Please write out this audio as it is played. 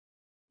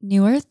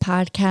New Earth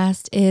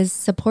Podcast is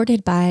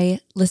supported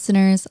by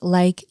listeners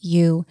like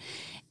you.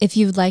 If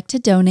you'd like to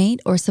donate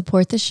or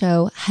support the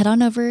show, head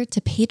on over to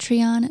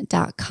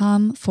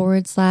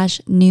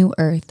patreon.com/New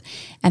Earth,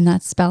 and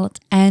that's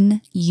spelled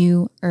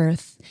N-U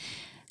Earth.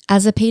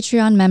 As a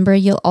Patreon member,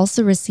 you'll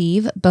also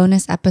receive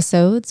bonus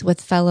episodes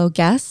with fellow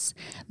guests,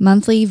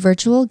 monthly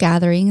virtual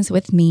gatherings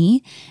with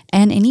me,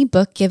 and any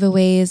book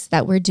giveaways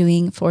that we're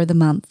doing for the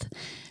month.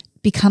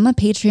 Become a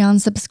Patreon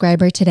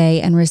subscriber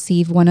today and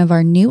receive one of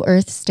our New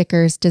Earth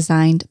stickers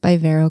designed by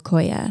Vero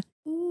Koya.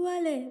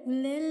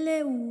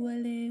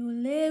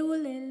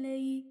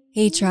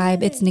 Hey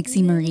tribe, it's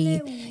Nixie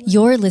Marie.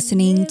 You're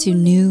listening to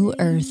New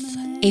Earth,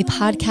 a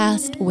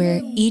podcast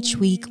where each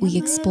week we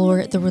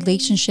explore the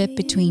relationship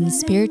between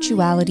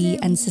spirituality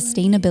and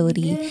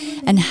sustainability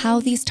and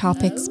how these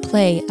topics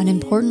play an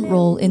important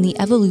role in the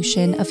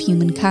evolution of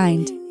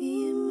humankind.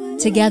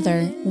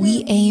 Together,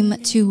 we aim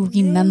to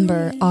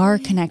remember our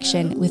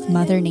connection with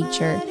Mother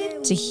Nature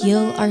to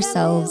heal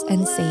ourselves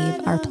and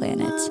save our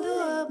planet.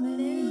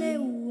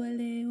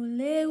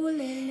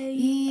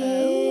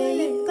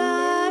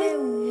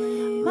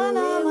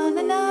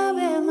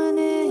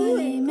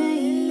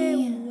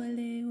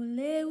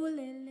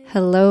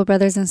 Hello,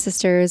 brothers and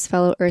sisters,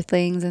 fellow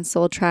Earthlings and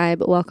Soul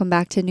Tribe. Welcome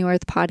back to New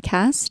Earth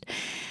Podcast.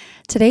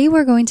 Today,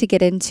 we're going to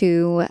get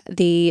into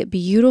the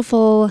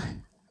beautiful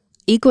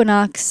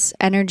equinox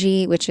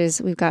energy, which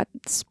is we've got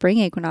spring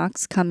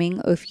equinox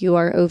coming if you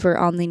are over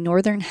on the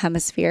northern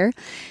hemisphere,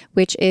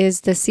 which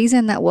is the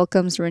season that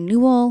welcomes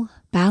renewal,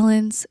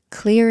 balance,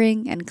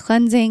 clearing, and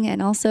cleansing.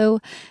 And also,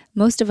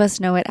 most of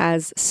us know it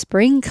as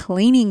spring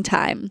cleaning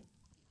time.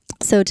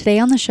 So today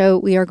on the show,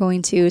 we are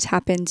going to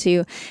tap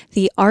into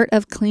the art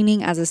of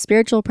cleaning as a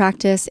spiritual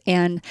practice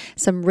and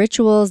some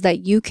rituals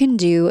that you can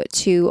do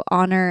to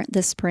honor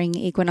the spring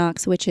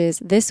equinox, which is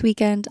this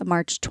weekend,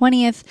 March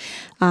 20th.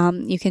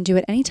 You can do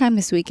it anytime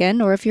this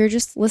weekend, or if you're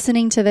just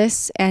listening to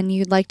this and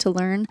you'd like to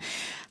learn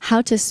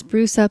how to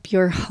spruce up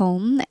your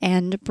home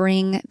and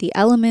bring the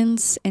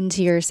elements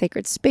into your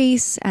sacred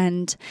space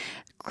and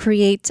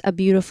create a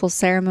beautiful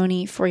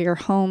ceremony for your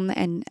home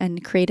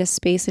and create a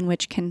space in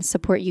which can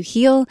support you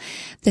heal,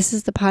 this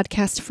is the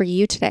podcast for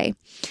you today.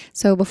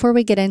 So before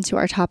we get into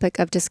our topic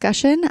of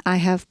discussion, I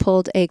have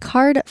pulled a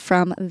card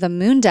from the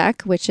Moon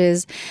Deck, which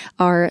is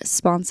our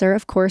sponsor,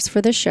 of course,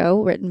 for the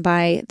show.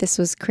 This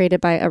was created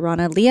by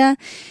Arana Leah.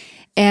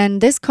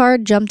 And this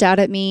card jumped out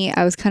at me.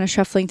 I was kind of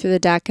shuffling through the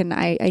deck, and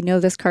I know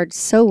this card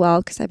so well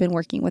because I've been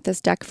working with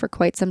this deck for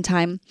quite some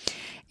time,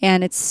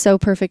 and it's so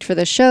perfect for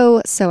the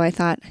show. So I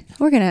thought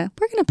we're gonna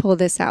pull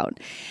this out.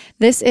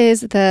 This is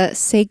the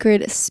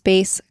Sacred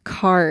Space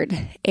card,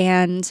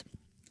 and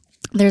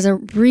there's a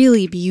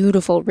really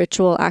beautiful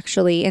ritual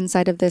actually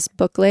inside of this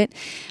booklet.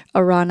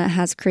 Arana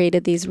has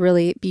created these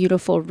really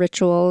beautiful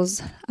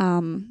rituals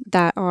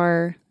that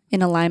are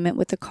in alignment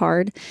with the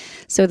card.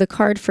 So the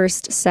card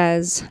first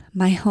says,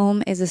 "My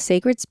home is a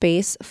sacred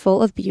space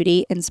full of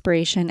beauty,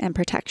 inspiration, and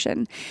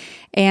protection."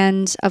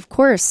 And of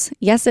course,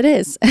 yes, it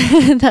is.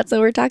 That's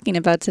what we're talking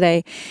about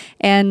today.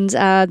 And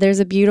there's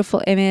a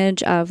beautiful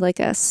image of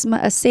like a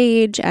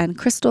sage and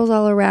crystals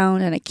all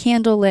around and a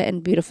candle lit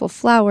and beautiful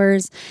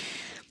flowers.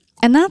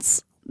 And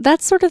that's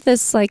sort of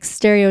this like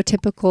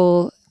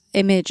stereotypical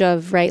image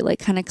of, right, like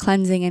kind of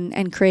cleansing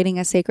and creating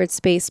a sacred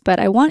space. But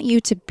I want you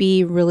to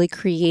be really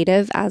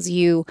creative as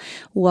you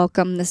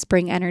welcome the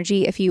spring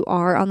energy if you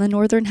are on the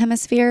northern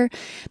hemisphere,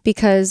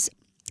 because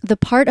the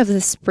part of the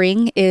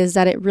spring is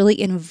that it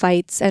really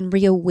invites and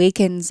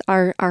reawakens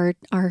our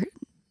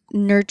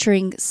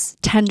nurturing,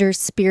 tender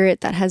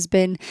spirit that has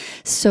been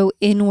so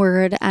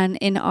inward and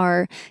in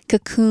our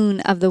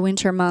cocoon of the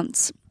winter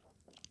months.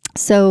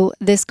 So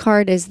this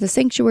card is the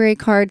Sanctuary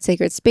card,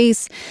 Sacred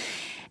Space.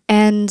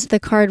 And the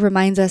card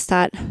reminds us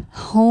that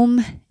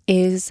home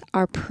is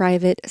our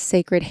private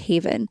sacred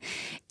haven.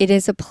 It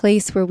is a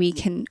place where we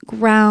can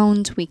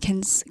ground, we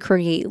can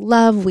create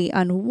love, we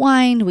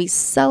unwind, we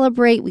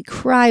celebrate, we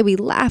cry, we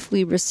laugh,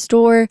 we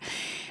restore.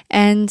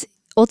 And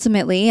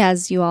ultimately,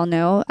 as you all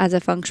know, as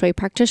a feng shui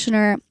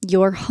practitioner,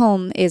 your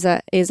home is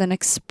an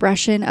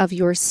expression of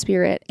your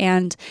spirit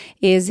and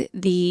is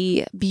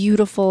the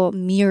beautiful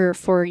mirror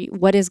for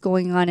what is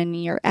going on in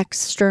your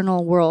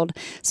external world.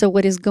 So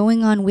what is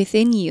going on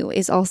within you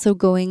is also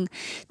going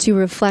to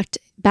reflect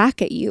back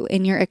at you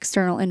in your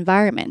external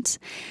environment.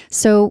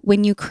 So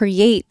when you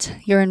create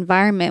your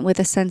environment with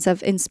a sense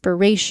of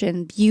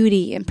inspiration,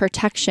 beauty, and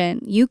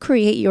protection, you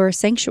create your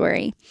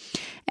sanctuary.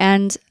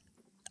 And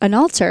an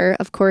altar,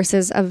 of course,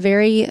 is a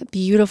very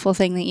beautiful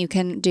thing that you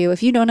can do.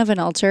 If you don't have an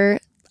altar,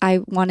 I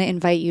want to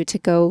invite you to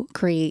go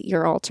create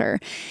your altar.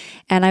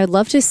 And I would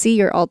love to see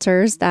your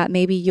altars that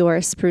maybe you're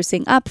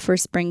sprucing up for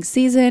spring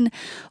season,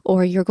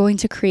 or you're going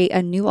to create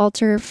a new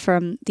altar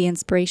from the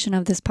inspiration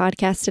of this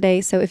podcast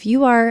today. So if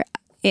you are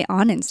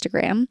on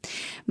Instagram,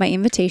 my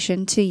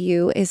invitation to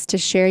you is to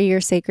share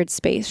your sacred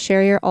space,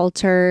 share your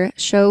altar,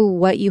 show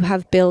what you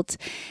have built,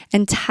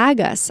 and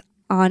tag us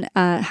on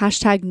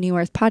hashtag New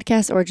Earth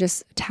Podcast, or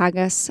just tag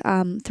us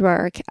through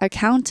our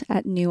account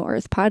at New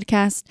Earth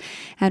Podcast.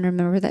 And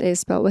remember that it is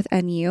spelled with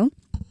NU.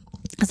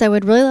 So I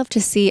would really love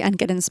to see and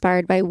get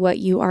inspired by what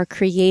you are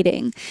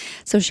creating.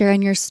 So share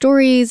in your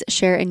stories,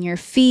 share in your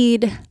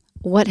feed.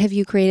 What have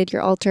you created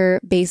your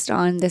altar based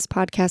on this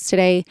podcast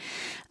today?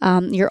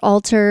 Your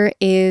altar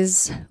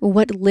is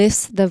what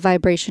lifts the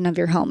vibration of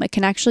your home. It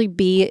can actually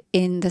be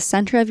in the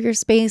center of your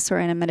space, or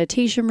in a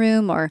meditation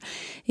room, or,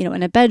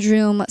 in a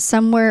bedroom,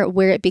 somewhere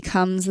where it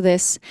becomes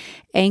this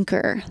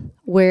anchor,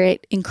 where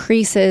it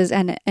increases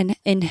and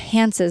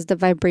enhances the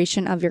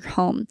vibration of your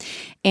home,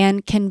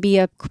 and can be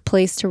a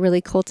place to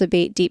really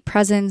cultivate deep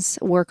presence,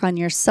 work on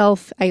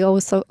yourself. I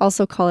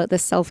also call it the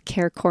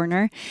self-care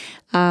corner,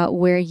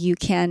 where you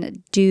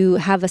can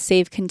have a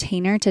safe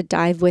container to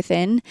dive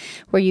within,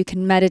 where you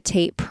can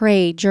meditate,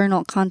 pray,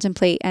 journal,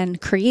 contemplate,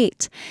 and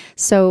create.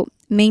 So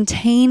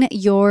maintain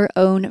your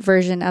own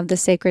version of the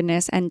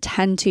sacredness and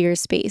tend to your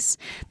space.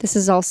 This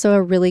is also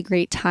a really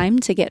great time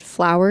to get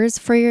flowers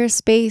for your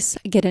space,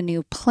 get a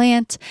new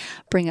plant,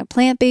 bring a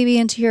plant baby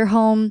into your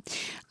home,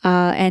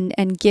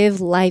 and give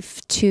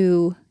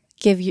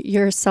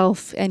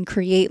yourself and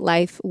create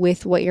life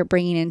with what you're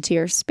bringing into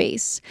your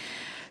space.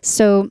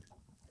 So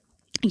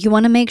you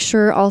want to make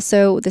sure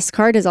also, this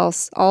card is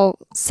all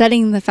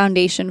setting the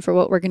foundation for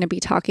what we're going to be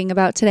talking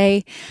about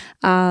today.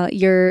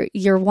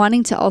 You're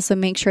wanting to also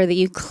make sure that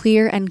you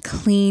clear and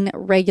clean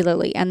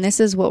regularly. And this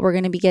is what we're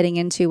going to be getting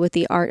into with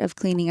the art of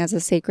cleaning as a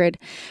sacred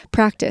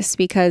practice,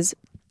 because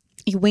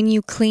when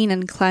you clean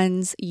and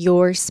cleanse,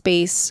 your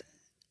space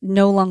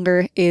no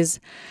longer is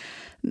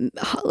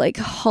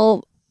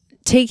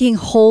taking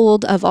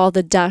hold of all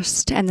the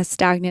dust and the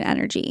stagnant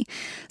energy.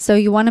 So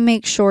you want to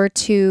make sure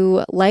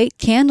to light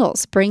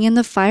candles, bring in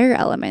the fire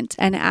element,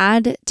 and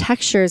add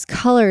textures,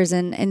 colors,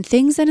 and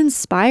things that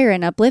inspire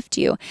and uplift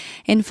you.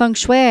 In Feng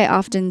Shui, I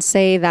often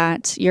say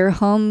that your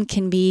home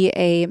can be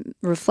a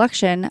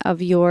reflection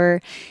of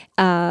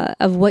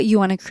of what you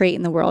want to create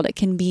in the world. It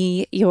can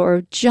be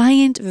your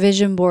giant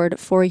vision board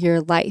for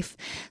your life.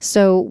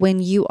 So when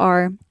you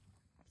are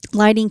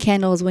lighting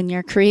candles, when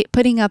you're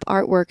putting up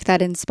artwork that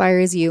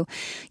inspires you,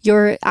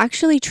 you're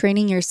actually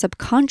training your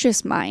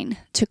subconscious mind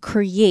to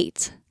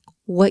create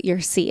what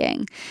you're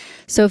seeing.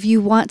 So if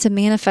you want to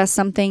manifest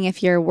something,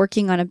 if you're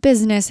working on a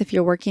business, if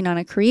you're working on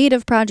a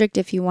creative project,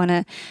 if you want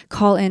to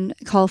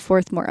call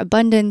forth more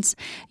abundance,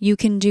 you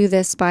can do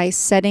this by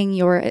setting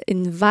your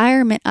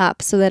environment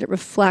up so that it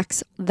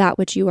reflects that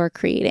which you are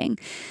creating.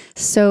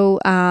 So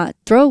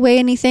throw away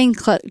anything.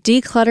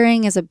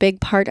 Decluttering is a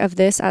big part of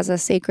this as a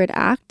sacred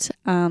act.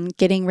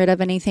 Getting rid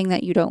of anything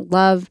that you don't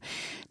love,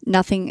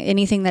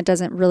 anything that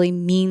doesn't really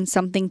mean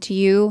something to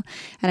you.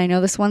 And I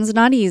know this one's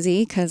not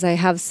easy, because I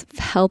have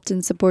helped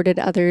and supported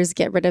others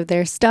get rid of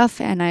their stuff.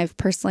 And I've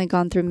personally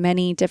gone through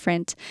many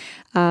different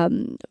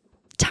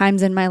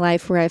times in my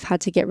life where I've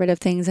had to get rid of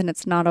things, and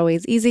it's not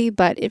always easy,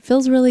 but it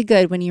feels really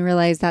good when you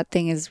realize that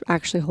thing is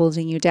actually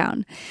holding you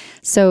down.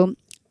 So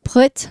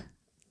put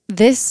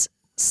this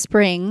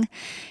spring,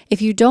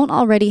 if you don't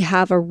already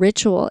have a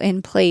ritual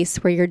in place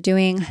where you're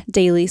doing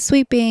daily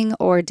sweeping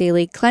or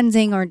daily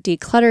cleansing or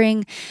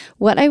decluttering,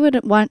 what I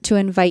would want to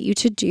invite you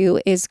to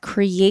do is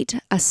create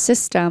a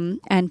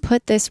system and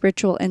put this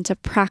ritual into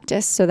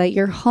practice so that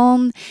your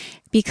home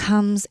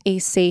becomes a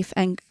safe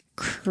and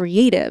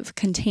creative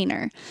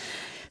container.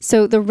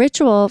 So the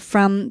ritual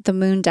from the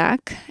moon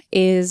deck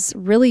is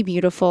really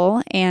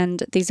beautiful,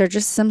 and these are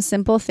just some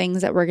simple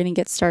things that we're going to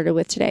get started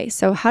with today.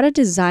 So how to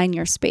design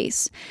your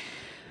space.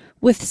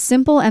 With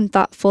simple and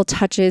thoughtful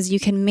touches, you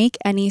can make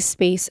any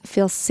space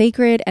feel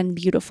sacred and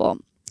beautiful.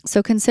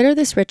 So consider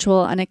this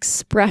ritual an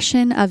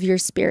expression of your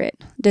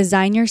spirit.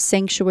 Design your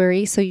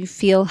sanctuary so you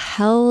feel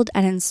held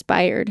and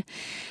inspired.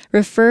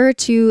 Refer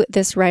to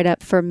this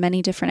write-up for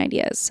many different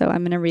ideas. So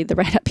I'm going to read the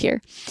write-up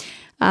here.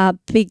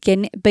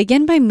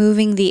 Begin by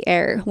moving the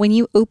air. When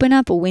you open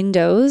up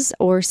windows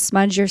or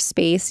smudge your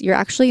space, you're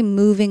actually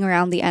moving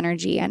around the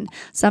energy, and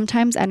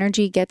sometimes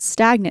energy gets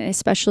stagnant,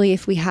 especially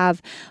if we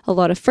have a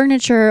lot of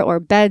furniture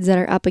or beds that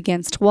are up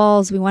against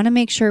walls. We want to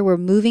make sure we're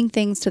moving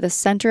things to the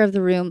center of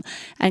the room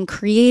and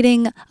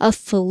creating a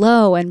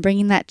flow and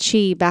bringing that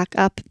chi back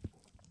up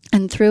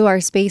and through our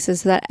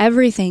spaces so that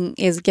everything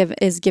is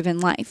given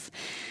life.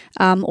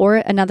 Or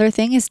another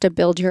thing is to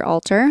build your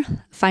altar.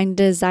 Find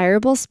a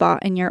desirable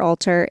spot in your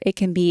altar. It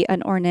can be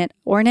an ornate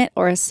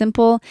or a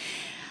simple,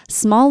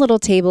 small little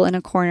table in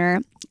a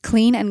corner.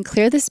 Clean and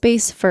clear the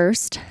space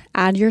first.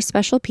 Add your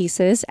special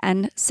pieces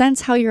and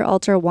sense how your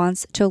altar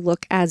wants to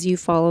look as you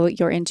follow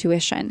your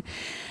intuition.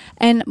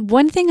 And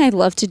one thing I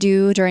love to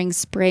do during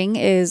spring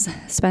is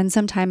spend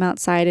some time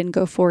outside and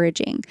go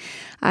foraging.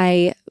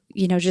 I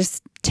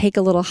just take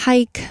a little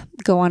hike,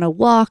 go on a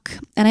walk,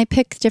 and I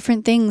pick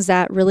different things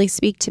that really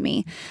speak to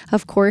me.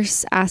 Of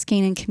course,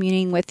 asking and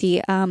communing with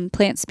the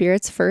plant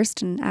spirits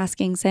first, and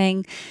asking,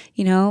 saying,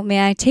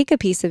 may I take a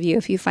piece of you?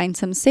 If you find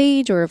some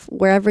sage, or if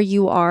wherever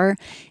you are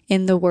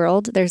in the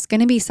world, there's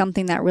going to be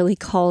something that really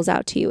calls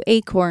out to you.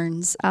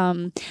 Acorns,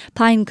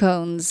 pine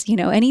cones,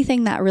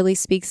 anything that really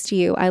speaks to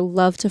you. I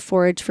love to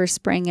forage for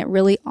spring. It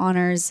really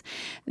honors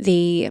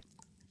the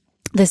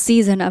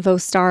season of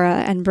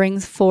Ostara and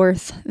brings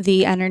forth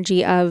the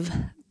energy of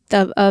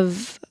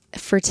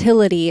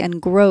fertility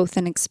and growth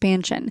and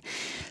expansion.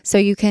 So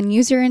you can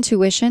use your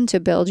intuition to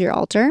build your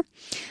altar.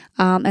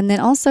 And then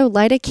also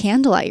light a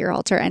candle at your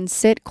altar and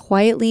sit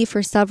quietly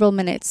for several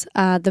minutes.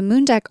 The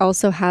Moon Deck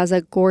also has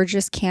a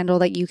gorgeous candle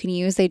that you can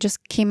use. They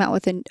just came out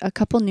with a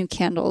couple new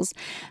candles,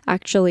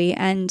 actually,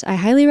 and I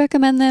highly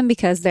recommend them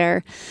because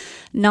they're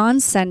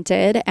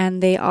non-scented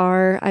and they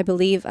are, I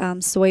believe,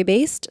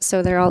 soy-based,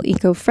 so they're all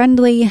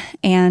eco-friendly.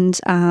 And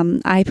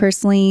I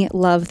personally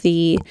love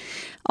the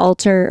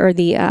altar, or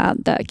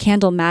the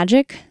Candle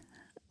Magic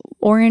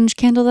orange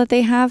candle that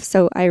they have.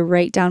 So I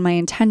write down my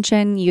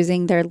intention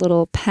using their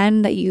little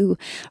pen that you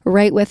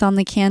write with on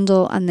the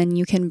candle, and then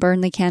you can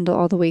burn the candle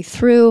all the way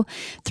through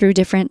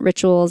different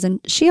rituals. And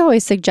she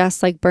always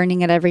suggests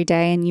burning it every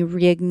day, and you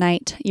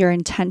reignite your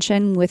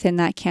intention within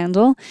that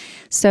candle.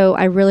 So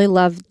I really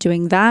love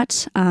doing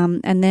that.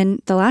 And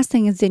then the last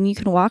thing is, then you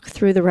can walk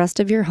through the rest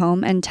of your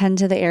home and tend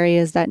to the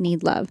areas that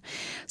need love.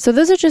 So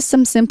those are just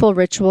some simple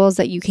rituals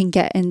that you can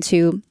get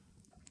into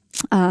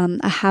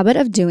a habit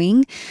of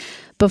doing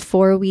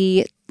before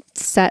we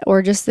set,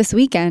 or just this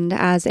weekend,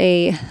 as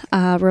a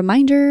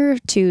reminder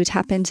to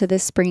tap into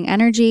this spring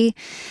energy.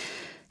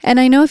 And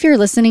I know if you're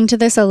listening to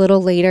this a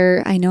little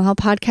later, I know how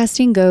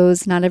podcasting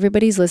goes. Not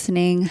everybody's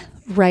listening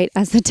right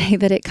as the day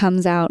that it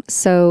comes out.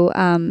 So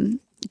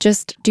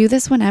just do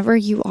this whenever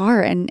you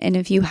are. And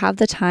if you have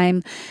the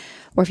time,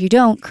 or if you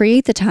don't,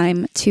 create the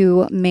time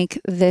to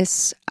make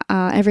this,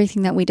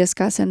 everything that we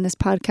discuss in this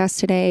podcast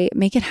today,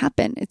 make it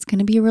happen. It's going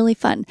to be really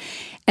fun.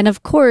 And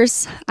of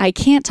course, I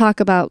can't talk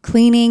about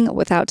cleaning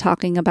without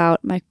talking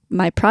about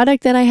my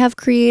product that I have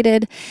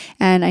created.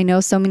 And I know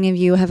so many of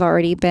you have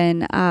already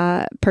been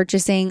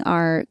purchasing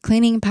our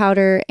cleaning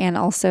powder and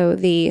also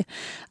the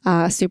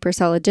Super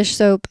Solid Dish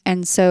Soap.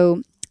 And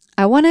so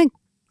I want to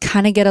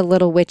kind of get a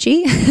little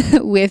witchy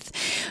with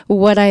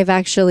what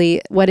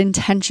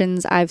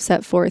intentions I've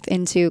set forth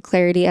into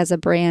Clarity as a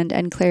brand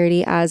and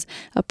Clarity as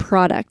a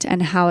product,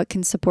 and how it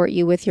can support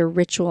you with your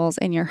rituals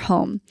in your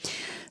home.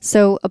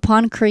 So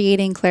upon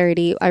creating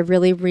Clarity, I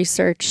really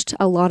researched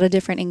a lot of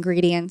different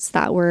ingredients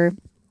that were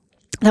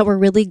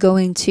really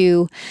going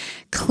to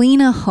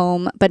clean a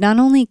home, but not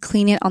only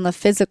clean it on the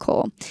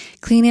physical,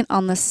 clean it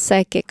on the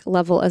psychic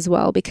level as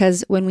well.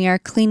 Because when we are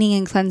cleaning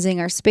and cleansing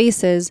our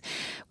spaces,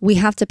 we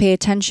have to pay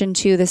attention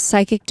to the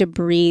psychic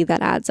debris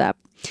that adds up.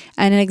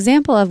 And an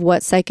example of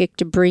what psychic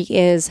debris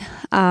is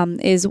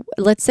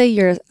let's say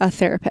you're a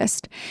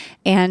therapist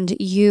and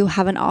you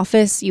have an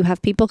office, you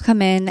have people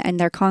come in and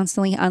they're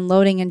constantly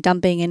unloading and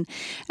dumping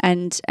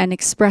and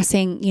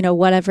expressing,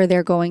 whatever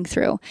they're going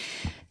through.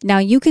 Now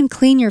you can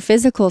clean your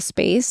physical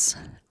space,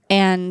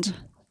 and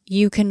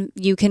you can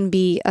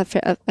be a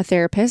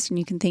therapist, and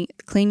you can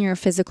clean your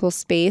physical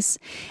space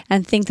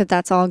and think that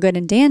that's all good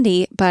and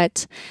dandy.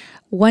 But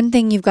one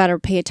thing you've got to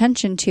pay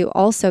attention to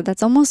also,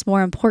 that's almost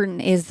more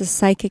important, is the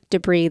psychic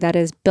debris that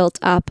is built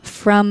up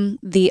from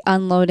the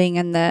unloading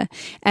and the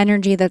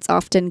energy that's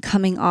often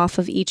coming off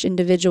of each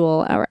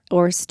individual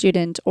or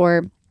student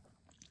or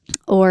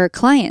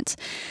client.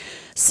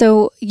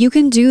 So you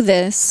can do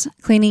this,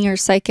 cleaning your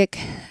psychic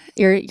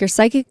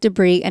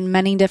debris in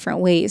many different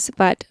ways,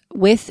 but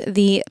with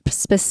the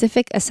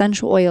specific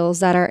essential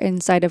oils that are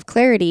inside of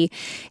Clarity,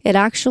 it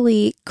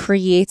actually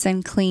creates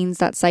and cleans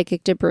that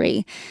psychic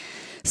debris.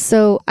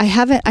 So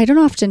I don't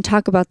often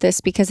talk about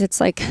this because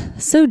it's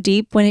so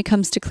deep when it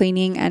comes to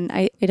cleaning, and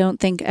I don't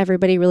think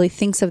everybody really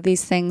thinks of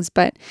these things,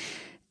 but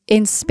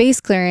in space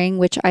clearing,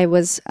 which I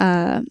was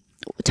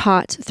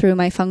taught through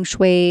my feng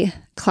shui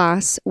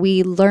class,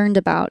 we learned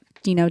about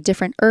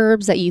different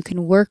herbs that you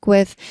can work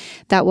with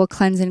that will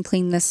cleanse and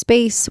clean the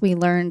space. We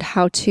learned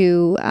how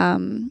to,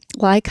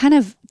 I kind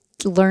of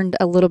learned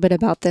a little bit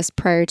about this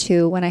prior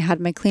to when I had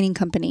my cleaning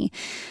company,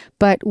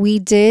 but we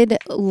did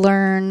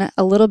learn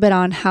a little bit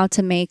on how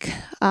to make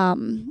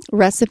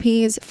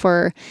recipes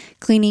for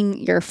cleaning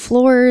your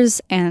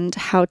floors and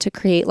how to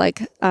create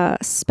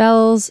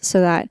spells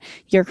so that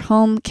your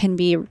home can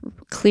be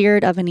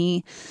cleared of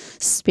any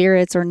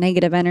spirits or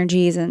negative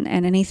energies and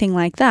anything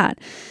like that.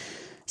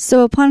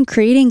 So upon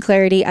creating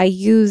Clarity, I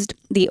used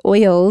the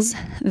oils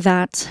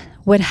that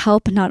would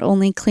help not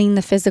only clean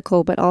the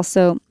physical, but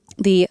also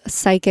the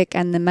psychic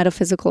and the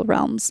metaphysical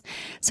realms.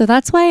 So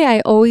that's why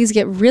I always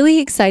get really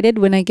excited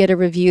when I get a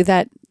review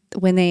that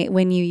when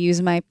you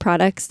use my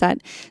products, that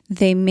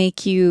they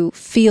make you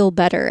feel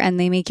better and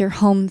they make your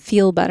home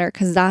feel better,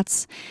 because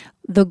that's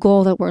the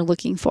goal that we're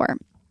looking for.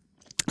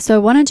 So I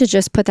wanted to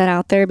just put that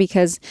out there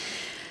because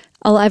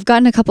I've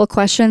gotten a couple of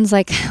questions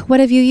like, what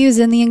have you used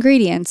in the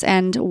ingredients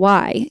and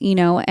why,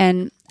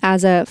 and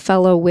as a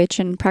fellow witch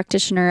and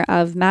practitioner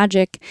of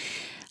magic,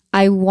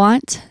 I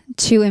want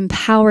to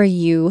empower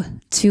you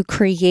to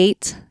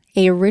create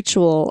a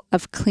ritual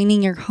of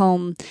cleaning your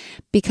home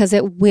because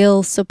it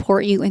will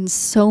support you in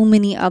so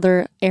many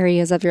other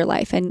areas of your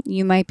life. And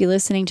you might be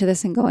listening to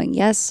this and going,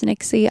 yes,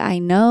 Nixie, I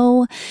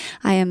know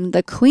I am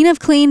the queen of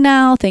clean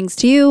now, thanks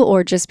to you,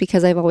 or just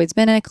because I've always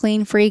been a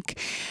clean freak.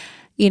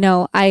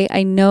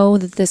 I know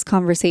that this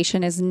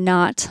conversation is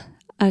not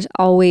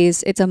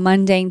always, it's a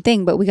mundane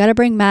thing, but we got to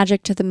bring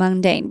magic to the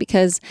mundane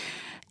because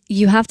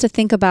you have to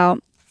think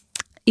about,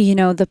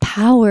 the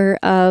power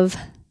of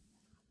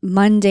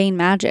mundane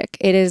magic.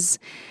 It is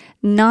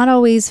not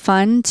always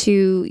fun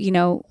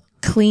to,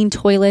 clean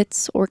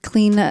toilets or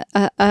clean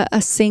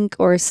a sink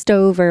or a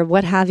stove or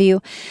what have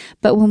you.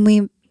 But when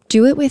we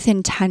do it with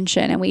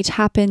intention and we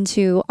tap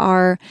into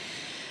our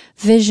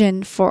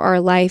vision for our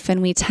life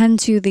and we tend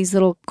to these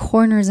little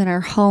corners in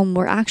our home,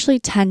 we're actually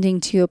tending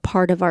to a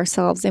part of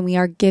ourselves and we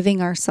are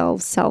giving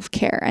ourselves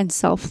self-care and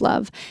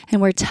self-love.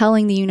 And we're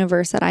telling the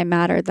universe that I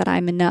matter, that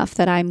I'm enough,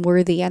 that I'm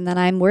worthy, and that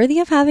I'm worthy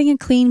of having a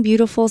clean,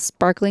 beautiful,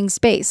 sparkling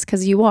space,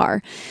 because you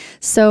are.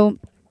 So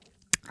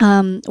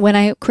when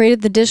I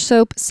created the dish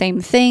soap,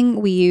 same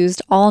thing. We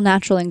used all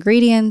natural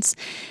ingredients,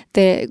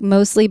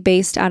 mostly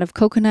based out of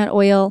coconut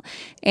oil.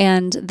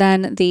 And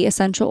then the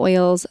essential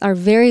oils are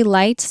very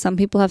light. Some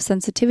people have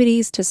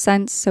sensitivities to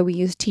scents, so we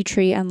use tea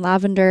tree and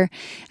lavender.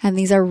 And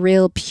these are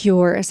real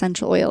pure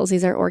essential oils.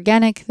 These are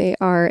organic.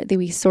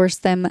 We source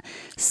them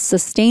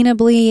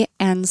sustainably.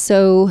 And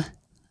so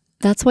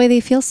that's why they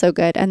feel so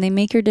good. And they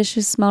make your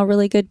dishes smell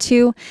really good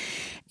too.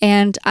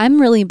 And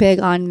I'm really big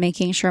on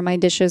making sure my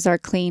dishes are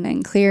clean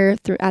and clear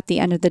at the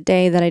end of the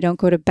day, that I don't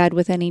go to bed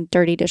with any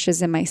dirty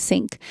dishes in my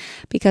sink.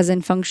 Because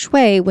in feng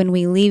shui, when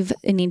we leave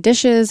any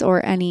dishes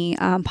or any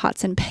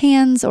pots and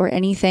pans or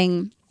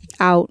anything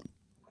out,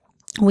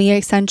 we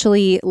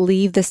essentially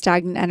leave the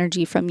stagnant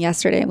energy from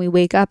yesterday, and we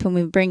wake up and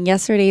we bring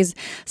yesterday's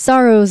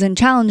sorrows and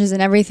challenges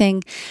and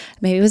everything.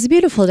 Maybe it was a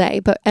beautiful day,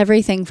 but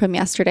everything from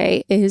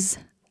yesterday is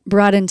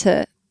brought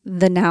into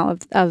the now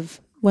of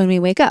when we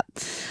wake up.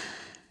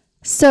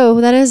 So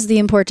that is the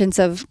importance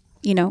of,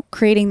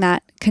 creating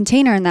that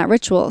container and that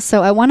ritual.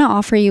 So I want to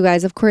offer you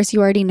guys, of course, you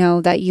already know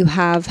that you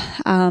have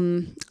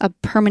a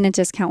permanent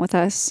discount with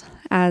us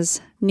as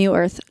New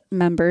Earth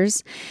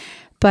members,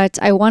 but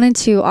I wanted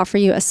to offer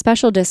you a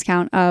special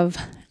discount of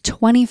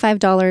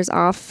 $25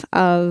 off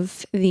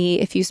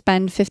if you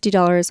spend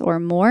 $50 or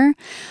more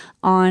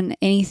on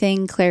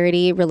anything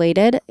clarity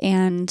related.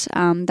 And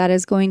that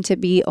is going to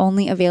be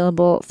only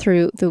available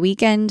through the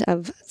weekend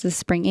of the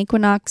spring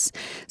equinox.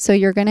 So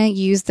you're going to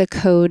use the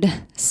code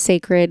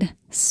Sacred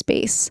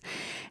Space,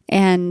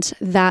 and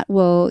that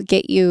will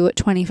get you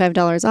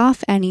 $25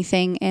 off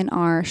anything in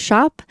our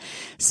shop.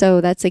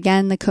 So that's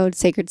again the code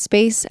Sacred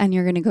Space, and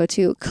you're going to go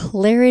to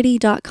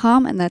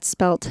clarity.com, and that's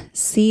spelled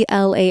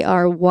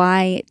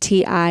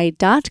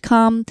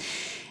CLARYTI.com,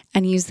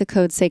 and use the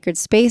code Sacred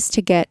Space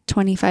to get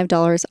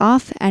 $25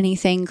 off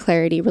anything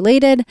clarity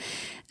related.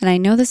 And I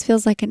know this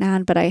feels like an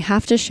ad, but I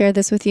have to share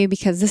this with you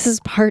because this is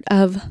part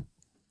of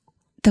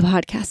the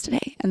podcast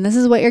today, and this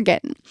is what you're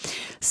getting.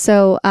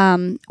 So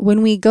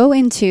when we go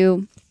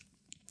into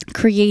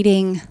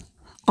creating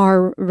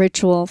our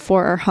ritual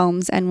for our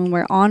homes, and when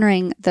we're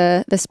honoring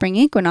the spring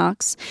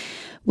equinox,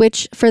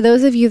 which for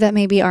those of you that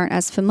maybe aren't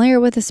as familiar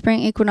with the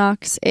spring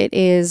equinox, it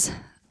is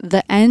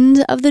the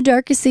end of the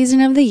darkest season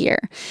of the year.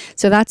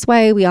 So that's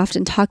why we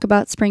often talk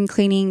about spring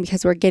cleaning,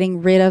 because we're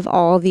getting rid of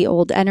all the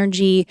old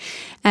energy.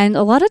 And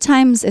a lot of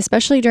times,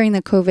 especially during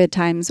the COVID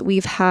times,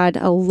 we've had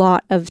a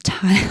lot of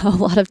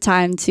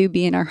time to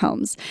be in our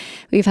homes.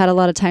 We've had a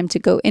lot of time to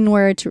go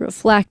inward, to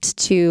reflect,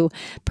 to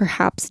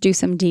perhaps do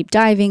some deep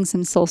diving,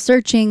 some soul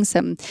searching,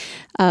 some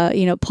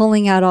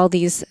pulling out all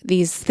these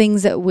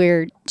things that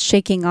we're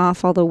shaking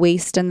off, all the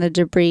waste and the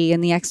debris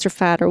and the extra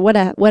fat or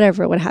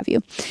whatever, what have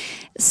you.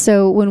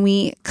 So when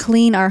we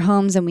clean our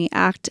homes and we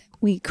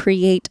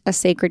create a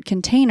sacred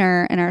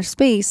container in our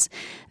space,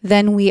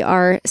 then we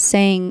are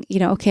saying,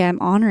 okay,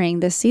 I'm honoring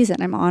this season.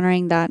 I'm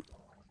honoring that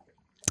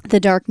the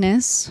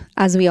darkness,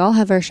 as we all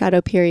have our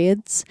shadow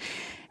periods,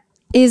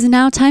 is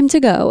now time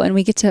to go, and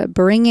we get to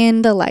bring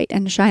in the light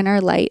and shine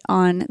our light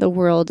on the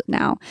world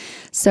now.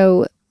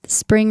 So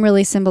spring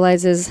really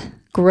symbolizes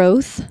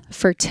growth,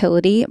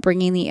 fertility,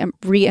 bringing the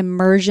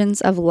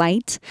re-emergence of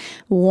light,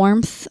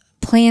 warmth,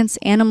 plants,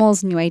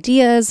 animals, new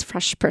ideas,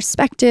 fresh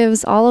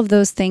perspectives, all of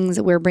those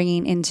things we're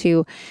bringing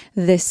into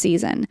this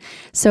season.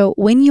 So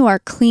when you are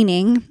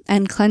cleaning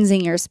and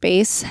cleansing your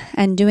space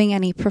and doing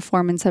any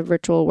performance of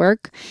ritual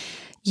work,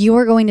 you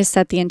are going to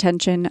set the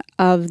intention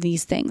of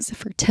these things: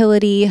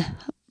 fertility,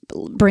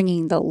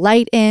 bringing the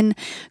light in,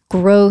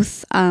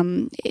 growth,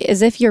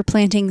 as if you're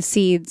planting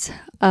seeds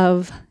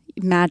of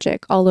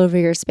magic all over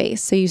your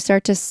space. So you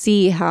start to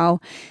see how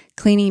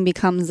cleaning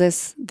becomes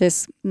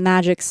this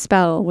magic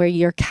spell where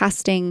you're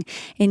casting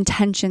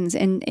intentions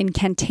and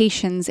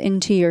incantations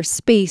into your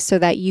space so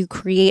that you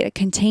create a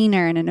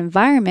container and an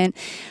environment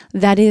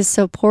that is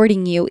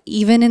supporting you,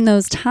 even in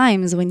those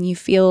times when you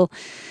feel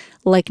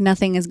like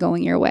nothing is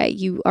going your way.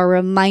 You are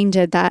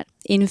reminded that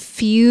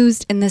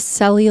infused in the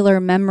cellular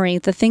memory,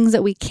 the things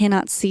that we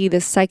cannot see,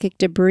 the psychic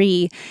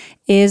debris,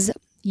 is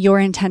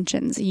your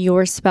intentions,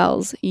 your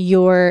spells,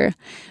 your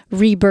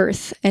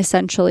rebirth,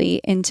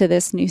 essentially, into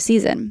this new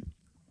season.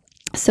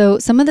 So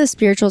some of the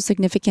spiritual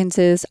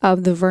significances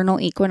of the vernal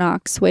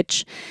equinox,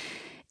 which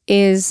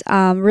is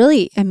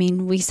really,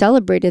 we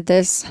celebrated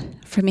this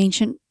from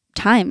ancient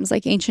times,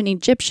 like ancient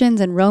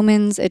Egyptians and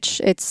Romans.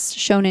 It's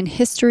shown in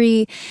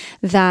history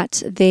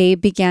that they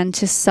began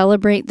to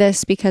celebrate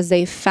this because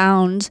they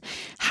found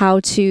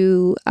how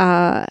to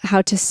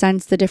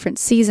sense the different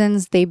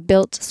seasons. They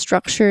built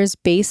structures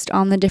based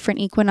on the different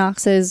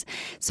equinoxes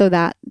so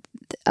that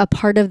a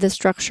part of the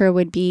structure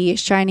would be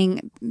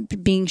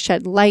being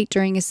shed light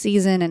during a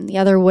season and the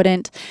other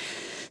wouldn't.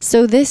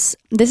 So this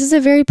is a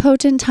very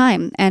potent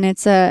time, and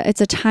it's a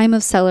time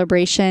of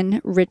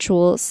celebration,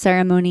 ritual,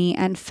 ceremony,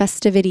 and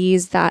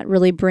festivities that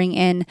really bring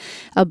in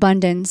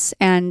abundance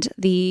and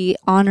the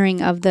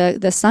honoring of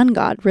the sun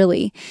god,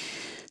 really.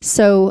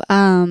 So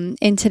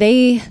in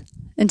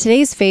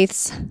today's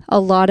faiths, a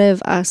lot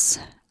of us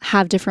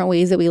have different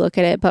ways that we look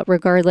at it, but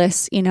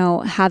regardless,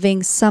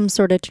 having some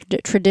sort of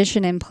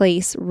tradition in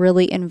place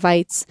really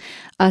invites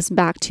us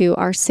back to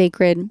our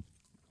sacred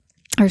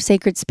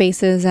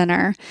spaces and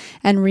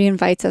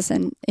reinvites us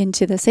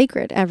into the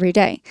sacred every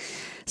day.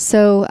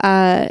 So,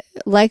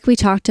 like we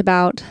talked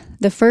about,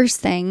 the first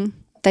thing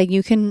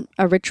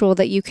a ritual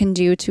that you can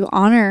do to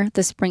honor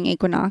the spring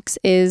equinox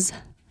is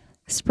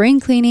spring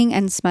cleaning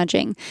and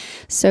smudging.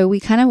 So we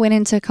kind of went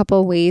into a couple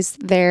of ways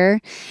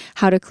there,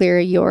 how to clear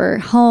your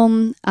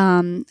home.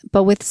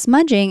 But with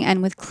smudging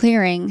and with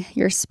clearing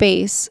your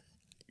space,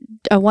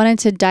 I wanted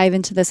to dive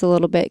into this a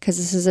little bit because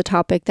this is a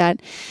topic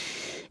that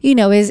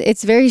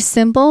it's very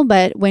simple,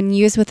 but when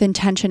used with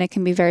intention, it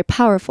can be very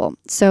powerful.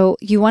 So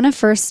you want to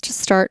first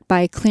start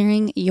by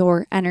clearing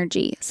your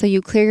energy. So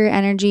you clear your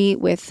energy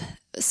with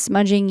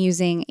smudging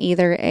using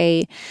either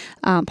a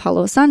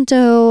Palo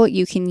Santo.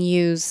 You can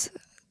use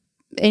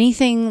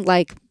anything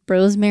like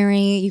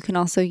rosemary. You can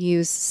also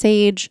use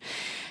sage.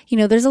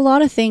 There's a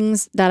lot of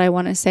things that I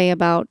want to say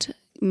about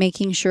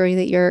making sure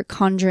that you're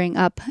conjuring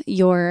up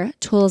your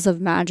tools of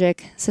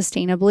magic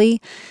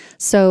sustainably.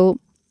 So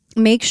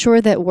make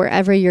sure that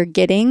wherever you're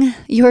getting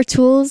your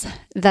tools,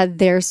 that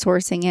they're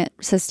sourcing it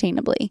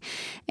sustainably.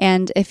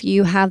 And if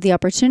you have the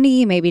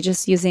opportunity, maybe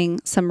just using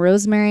some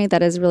rosemary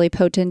that is really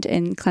potent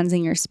in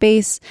cleansing your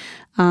space.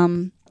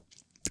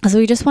 So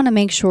we just want to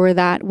make sure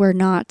that we're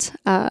not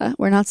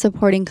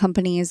supporting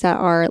companies that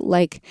are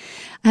like,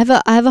 I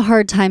have a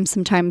hard time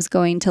sometimes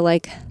going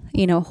to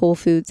Whole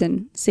Foods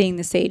and seeing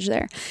the sage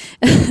there.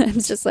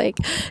 It's just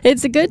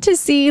it's good to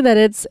see that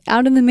it's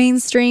out in the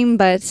mainstream,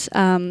 but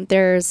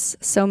there's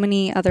so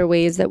many other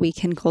ways that we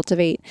can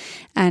cultivate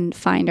and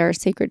find our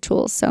sacred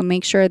tools. So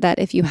make sure that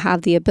if you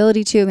have the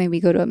ability to,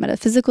 maybe go to a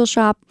metaphysical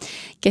shop,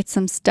 get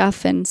some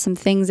stuff and some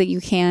things that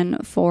you can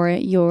for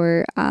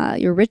your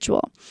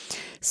ritual.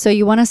 So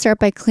you want to start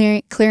by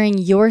clearing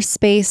your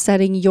space,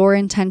 setting your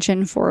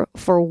intention for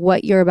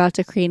what you're about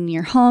to create in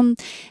your home.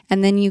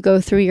 And then you go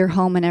through your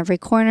home in every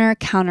corner,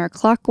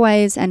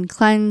 counterclockwise, and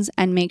cleanse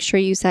and make sure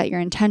you set your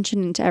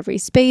intention into every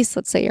space.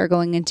 Let's say you're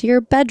going into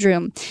your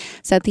bedroom,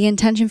 set the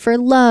intention for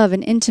love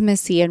and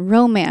intimacy and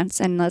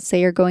romance. And let's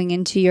say you're going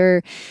into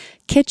your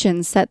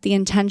kitchen, set the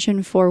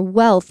intention for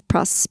wealth,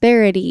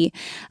 prosperity,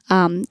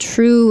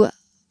 true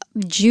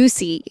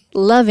juicy,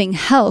 loving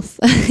health,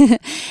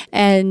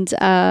 and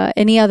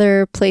any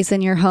other place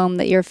in your home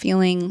that you're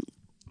feeling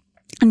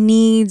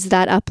needs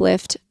that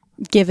uplift.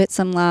 Give it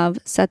some love,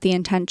 set the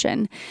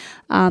intention.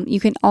 You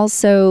can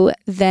also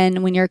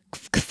then, when you're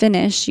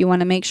finished, you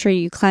want to make sure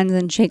you cleanse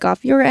and shake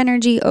off your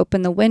energy,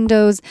 open the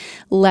windows,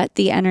 let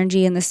the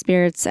energy and the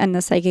spirits and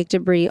the psychic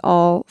debris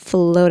all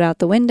float out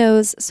the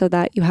windows so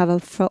that you have a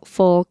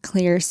full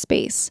clear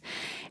space.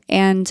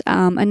 And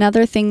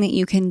another thing that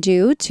you can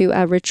do to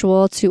a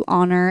ritual to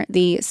honor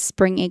the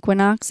spring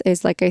equinox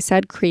is, like I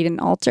said, create an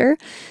altar.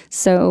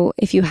 So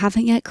if you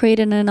haven't yet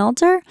created an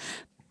altar,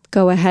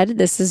 go ahead.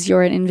 This is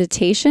your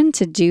invitation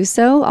to do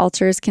so.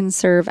 Altars can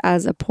serve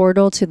as a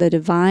portal to the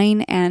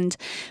divine. And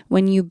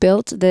when you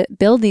build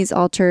these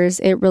altars,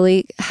 it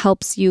really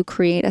helps you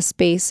create a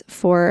space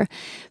for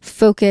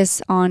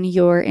focus on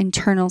your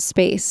internal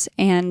space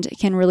and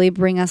can really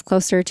bring us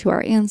closer to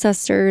our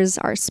ancestors,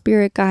 our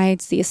spirit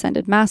guides, the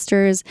ascended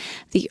masters,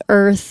 the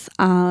earth,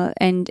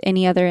 and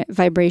any other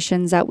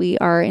vibrations that we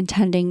are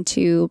intending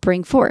to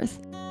bring forth.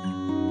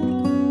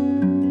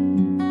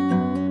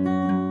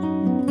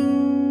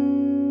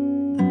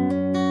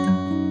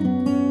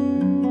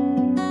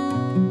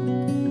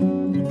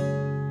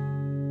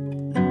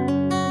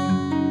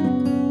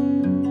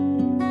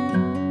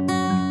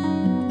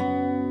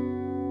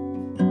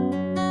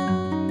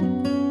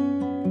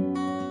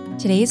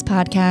 Today's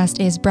podcast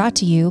is brought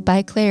to you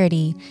by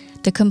Clarity,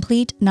 the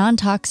complete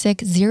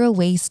non-toxic,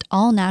 zero-waste,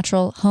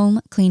 all-natural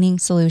home cleaning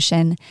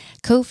solution,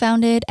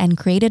 co-founded and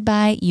created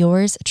by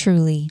yours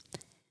truly.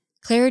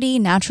 Clarity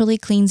naturally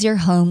cleans your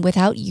home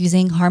without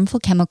using harmful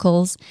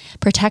chemicals,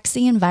 protects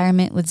the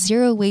environment with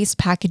zero-waste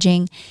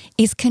packaging,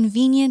 is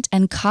convenient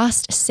and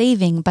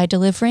cost-saving by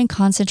delivering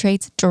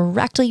concentrates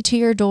directly to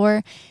your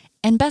door,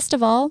 and best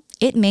of all,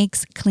 it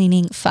makes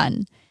cleaning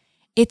fun.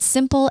 It's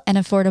simple and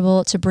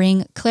affordable to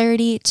bring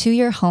Clarity to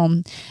your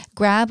home.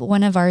 Grab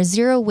one of our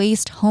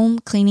zero-waste home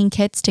cleaning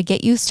kits to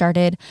get you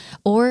started,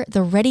 or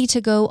the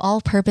ready-to-go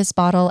all-purpose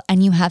bottle,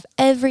 and you have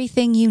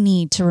everything you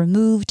need to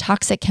remove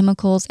toxic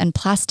chemicals and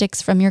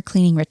plastics from your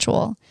cleaning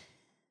ritual.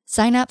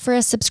 Sign up for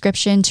a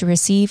subscription to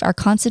receive our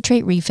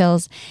concentrate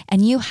refills,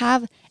 and you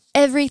have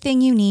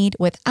everything you need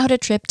without a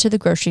trip to the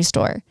grocery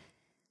store.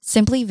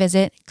 Simply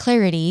visit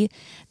Clarity,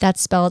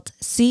 that's spelled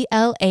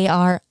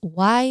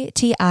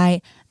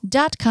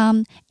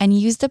CLARYTI.com, and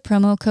use the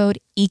promo code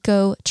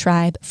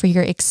ECOTRIBE for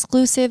your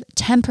exclusive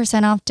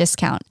 10% off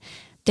discount.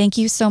 Thank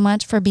you so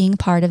much for being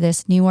part of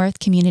this New Earth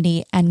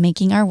community and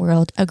making our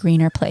world a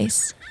greener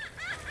place.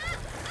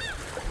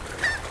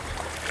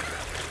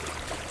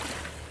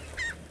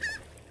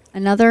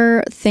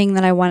 Another thing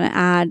that I want to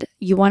add,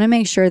 you want to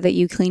make sure that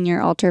you clean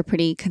your altar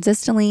pretty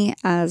consistently,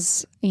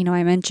 as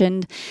I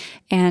mentioned,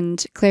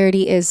 and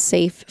Clarity is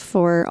safe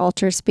for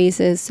altar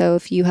spaces. So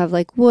if you have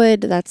like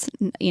wood, that's,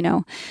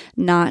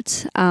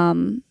 not,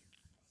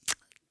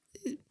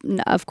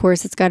 of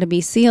course it's got to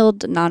be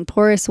sealed,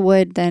 non-porous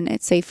wood, then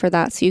it's safe for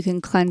that. So you can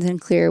cleanse and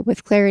clear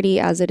with Clarity,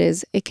 as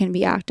it can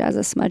be act as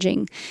a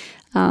smudging,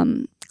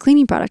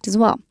 cleaning product as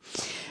well.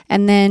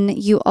 And then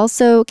you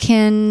also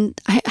can,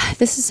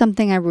 this is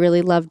something I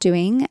really love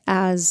doing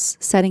as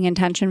setting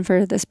intention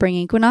for the spring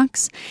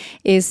equinox,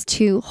 is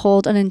to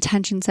hold an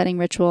intention setting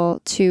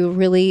ritual to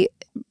really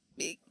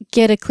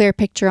get a clear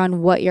picture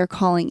on what you're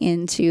calling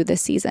into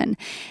this season.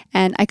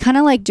 And I kind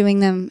of like doing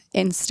them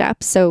in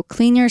steps. So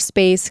clean your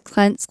space,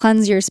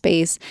 cleanse your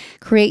space,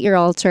 create your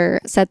altar,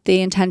 set the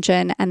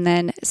intention, and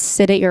then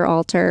sit at your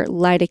altar,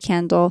 light a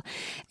candle,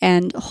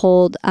 and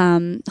hold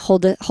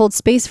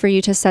space for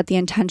you to set the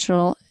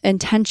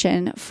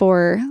intention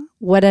for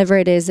whatever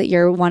it is that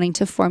you're wanting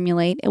to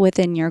formulate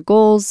within your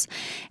goals.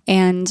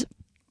 And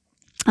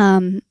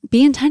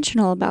be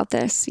intentional about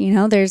this.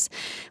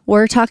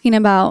 We're talking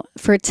about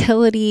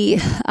fertility,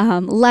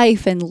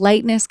 life, and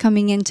lightness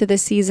coming into the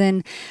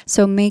season.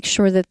 So make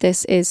sure that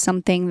this is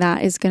something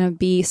that is going to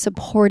be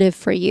supportive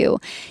for you.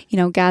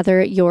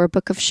 Gather your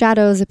book of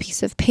shadows, a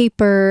piece of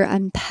paper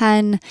and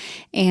pen,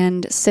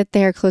 and sit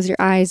there, close your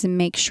eyes, and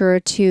make sure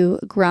to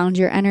ground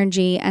your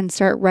energy and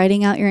start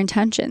writing out your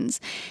intentions.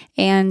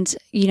 And,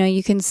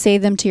 you can say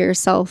them to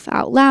yourself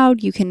out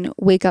loud. You can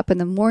wake up in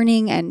the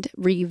morning and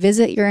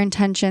revisit your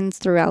intentions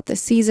throughout the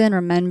season,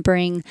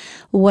 remembering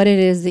what it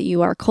is that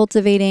you are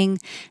cultivating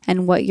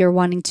and what you're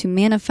wanting to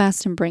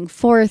manifest and bring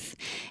forth.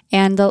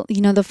 And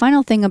the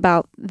final thing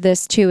about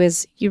this too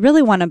is you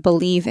really want to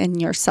believe in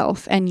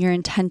yourself and your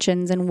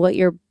intentions and what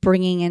you're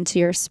bringing into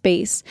your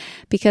space.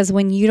 Because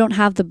when you don't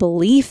have the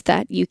belief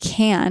that you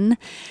can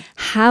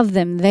have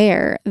them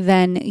there,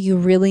 then you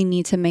really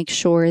need to make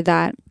sure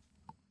that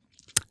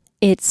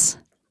it's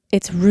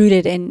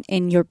rooted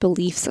in your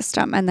belief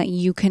system, and that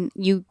you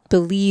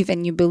believe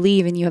and you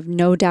have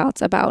no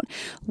doubts about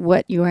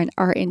what you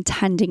are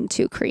intending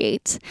to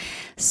create.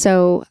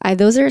 So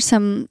those are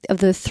some of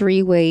the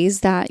 3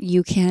 ways that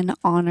you can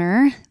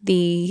honor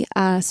the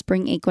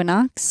spring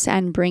equinox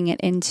and bring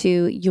it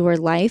into your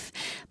life: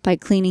 by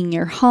cleaning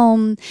your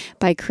home,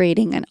 by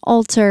creating an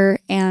altar,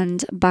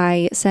 and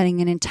by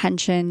setting an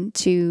intention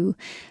to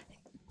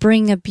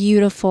bring a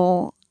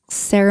beautiful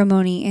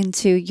ceremony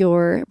into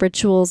your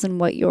rituals and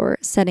what you're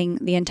setting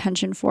the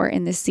intention for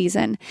in this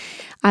season.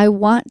 I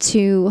want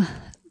to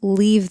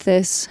leave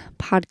this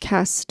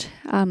podcast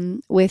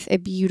with a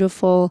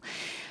beautiful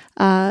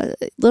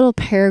little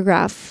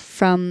paragraph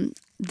from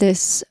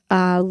this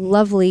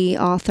lovely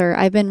author.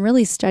 I've been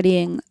really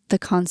studying the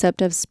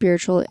concept of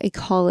spiritual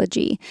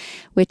ecology,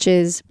 which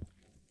is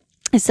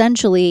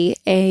essentially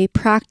a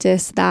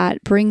practice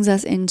that brings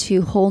us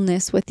into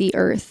wholeness with the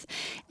earth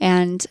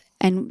and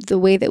the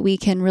way that we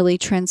can really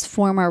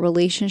transform our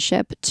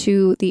relationship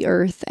to the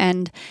earth,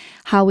 and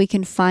how we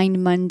can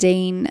find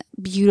mundane,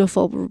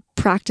 beautiful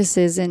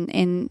practices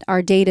in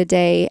our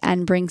day-to-day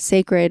and bring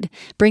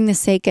the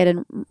sacred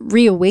and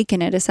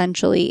reawaken it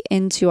essentially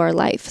into our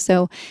life.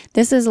 So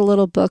this is a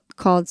little book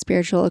called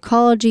Spiritual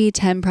Ecology,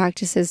 10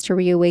 Practices to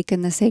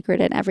Reawaken the Sacred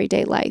in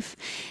Everyday Life.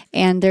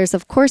 And there's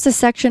of course a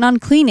section on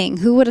cleaning.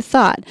 Who would have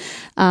thought?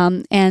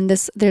 And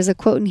there's a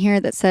quote in here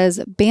that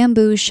says,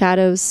 "Bamboo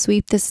shadows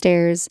sweep the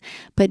stairs,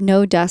 but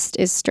no dust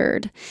is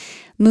stirred.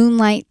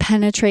 Moonlight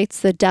penetrates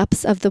the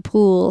depths of the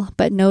pool,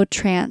 but no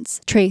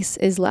trace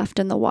is left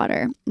in the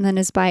water." And then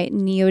is by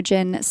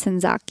Nyogen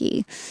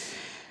Senzaki.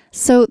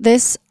 So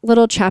this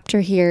little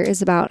chapter here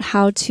is about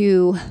how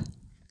to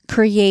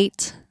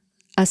create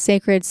a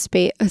sacred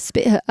space,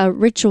 a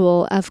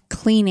ritual of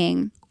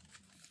cleaning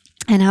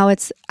and how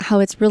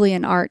it's really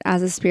an art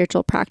as a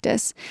spiritual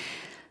practice.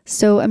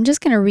 So I'm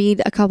just going to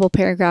read a couple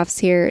paragraphs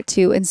here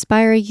to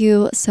inspire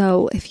you.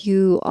 So if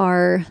you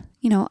are,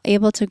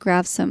 able to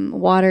grab some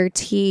water,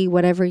 tea,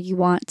 whatever you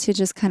want to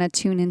just kind of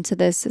tune into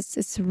this,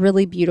 it's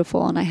really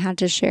beautiful, and I had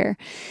to share.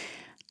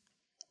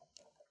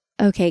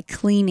 Okay,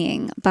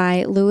 Cleaning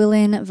by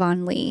Llewellyn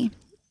Vaughan Lee.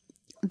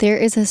 There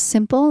is a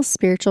simple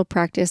spiritual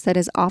practice that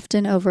is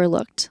often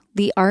overlooked,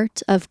 the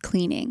art of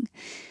cleaning.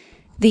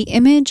 The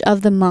image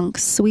of the monk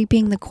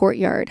sweeping the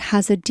courtyard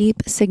has a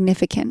deep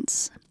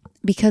significance,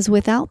 because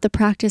without the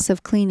practice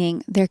of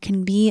cleaning, there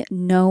can be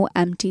no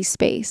empty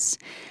space,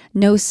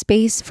 no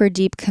space for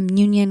deep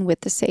communion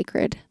with the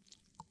sacred.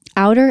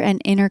 Outer and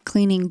inner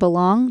cleaning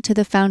belong to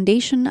the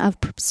foundation of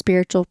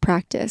spiritual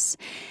practice,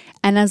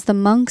 and as the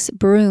monk's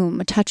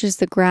broom touches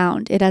the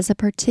ground, it has a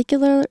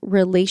particular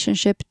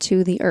relationship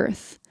to the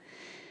earth.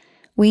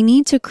 We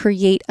need to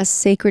create a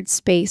sacred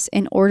space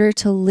in order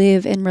to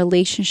live in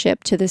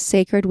relationship to the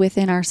sacred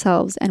within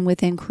ourselves and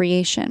within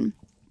creation.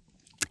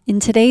 In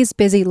today's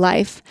busy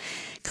life,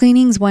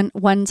 cleaning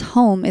one's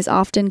home is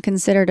often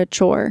considered a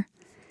chore.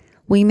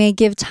 We may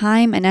give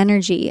time and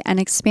energy and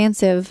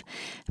expensive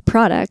and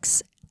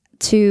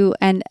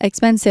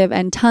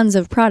tons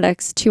of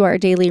products to our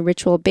daily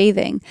ritual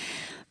bathing,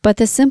 but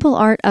the simple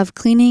art of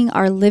cleaning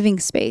our living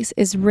space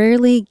is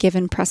rarely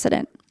given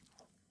precedent.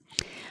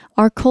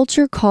 Our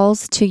culture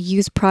calls to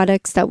use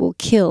products that will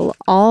kill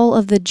all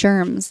of the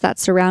germs that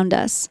surround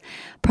us,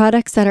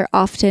 products that are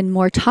often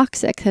more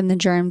toxic than the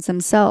germs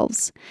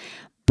themselves.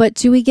 But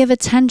do we give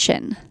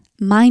attention,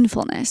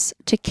 mindfulness,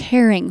 to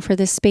caring for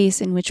the space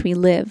in which we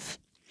live?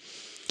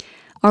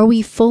 Are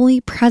we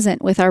fully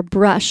present with our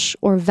brush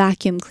or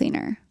vacuum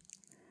cleaner?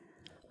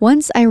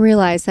 Once I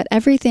realized that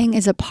everything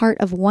is a part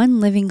of one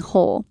living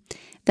whole,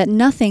 that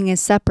nothing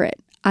is separate,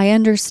 I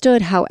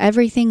understood how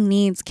everything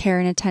needs care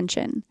and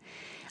attention.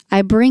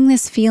 I bring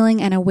this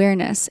feeling and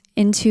awareness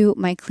into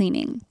my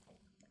cleaning.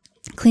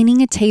 Cleaning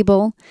a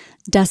table,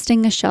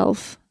 dusting a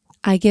shelf,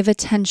 I give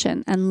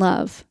attention and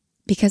love,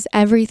 because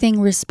everything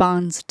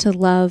responds to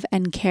love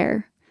and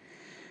care.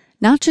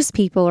 Not just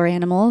people or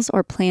animals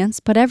or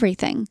plants, but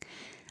everything.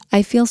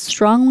 I feel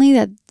strongly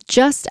that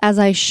just as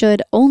I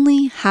should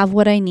only have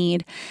what I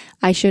need,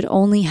 I should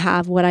only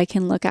have what I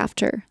can look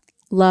after,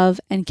 love,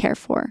 and care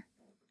for.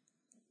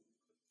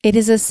 It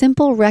is a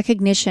simple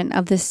recognition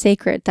of the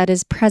sacred that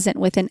is present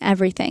within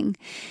everything,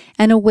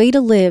 and a way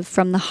to live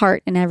from the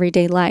heart in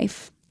everyday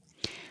life.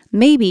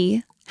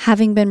 Maybe,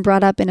 having been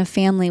brought up in a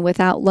family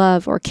without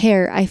love or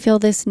care, I feel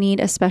this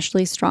need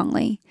especially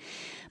strongly.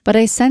 But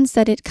I sense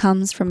that it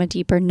comes from a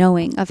deeper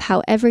knowing of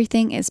how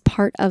everything is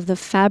part of the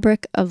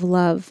fabric of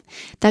love,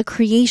 that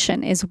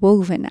creation is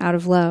woven out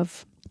of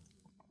love.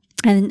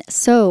 And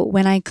so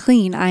when I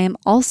clean, I am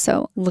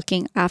also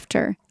looking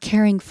after,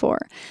 caring for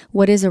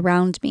what is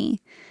around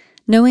me,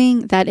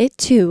 knowing that it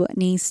too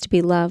needs to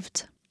be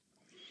loved.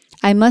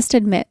 I must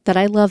admit that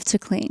I love to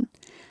clean.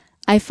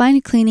 I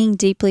find cleaning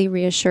deeply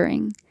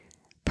reassuring.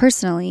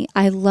 Personally,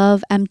 I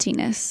love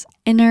emptiness,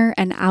 inner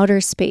and outer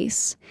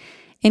space.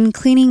 In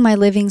cleaning my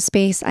living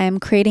space, I am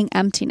creating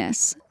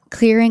emptiness,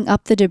 clearing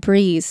up the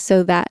debris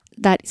so that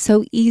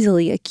so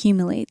easily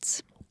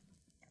accumulates.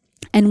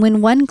 And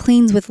when one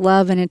cleans with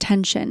love and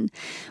attention,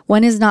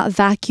 one is not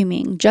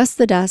vacuuming just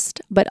the dust,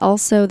 but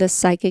also the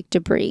psychic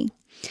debris,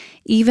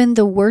 even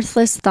the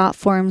worthless thought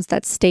forms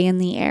that stay in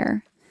the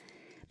air.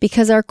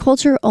 Because our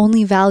culture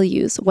only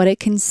values what it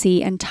can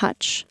see and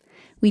touch.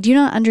 We do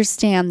not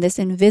understand this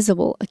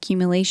invisible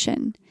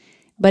accumulation,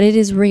 but it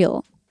is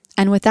real.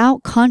 And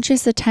without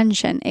conscious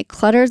attention, it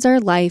clutters our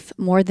life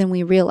more than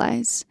we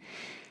realize.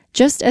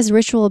 Just as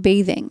ritual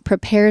bathing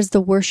prepares the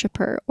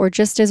worshiper, or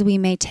just as we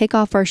may take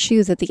off our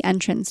shoes at the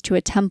entrance to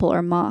a temple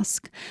or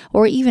mosque,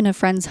 or even a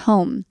friend's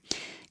home,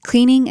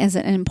 cleaning is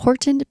an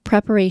important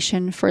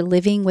preparation for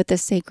living with the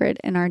sacred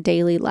in our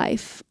daily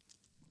life.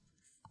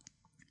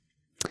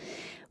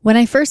 When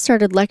I first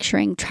started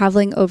lecturing,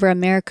 traveling over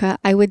America,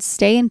 I would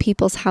stay in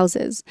people's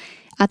houses.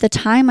 At the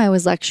time, I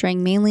was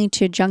lecturing mainly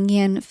to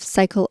Jungian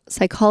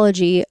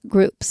psychology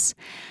groups,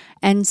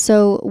 and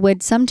so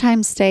would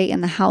sometimes stay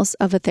in the house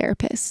of a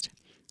therapist.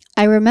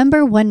 I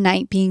remember one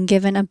night being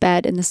given a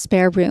bed in the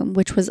spare room,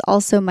 which was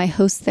also my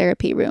host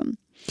therapy room.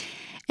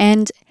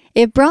 And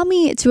it brought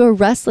me to a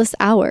restless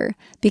hour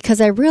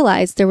because I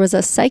realized there was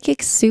a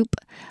psychic soup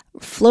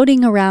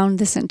floating around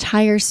this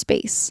entire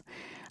space.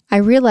 I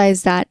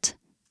realized that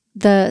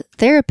the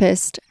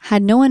therapist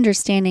had no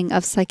understanding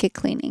of psychic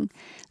cleaning.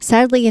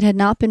 Sadly, it had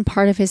not been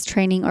part of his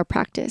training or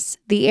practice.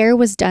 The air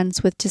was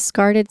dense with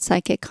discarded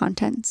psychic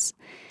contents.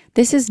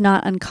 This is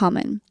not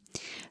uncommon.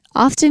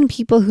 Often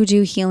people who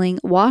do healing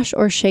wash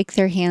or shake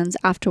their hands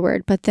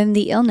afterward, but then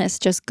the illness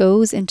just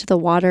goes into the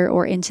water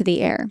or into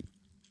the air,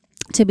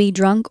 to be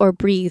drunk or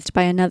breathed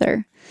by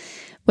another.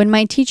 When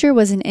my teacher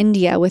was in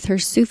India with her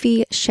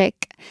Sufi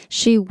sheikh,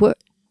 she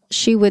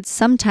would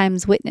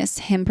sometimes witness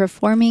him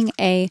performing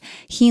a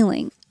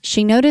healing.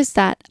 She noticed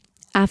that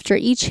after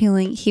each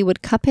healing, he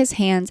would cup his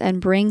hands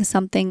and bring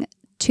something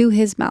to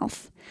his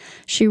mouth.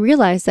 she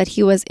realized that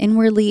he was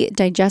inwardly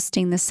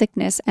digesting the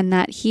sickness and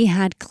that he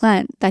had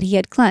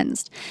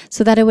cleansed,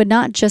 so that it would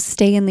not just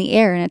stay in the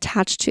air and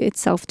attach to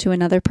itself to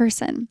another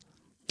person.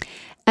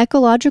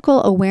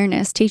 Ecological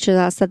awareness teaches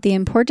us that the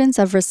importance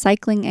of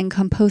recycling and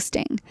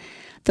composting.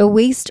 The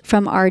waste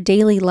from our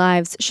daily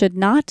lives should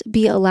not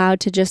be allowed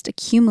to just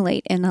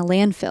accumulate in a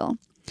landfill,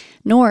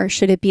 nor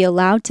should it be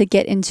allowed to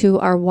get into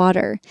our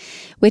water,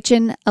 which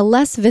in a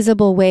less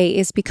visible way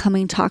is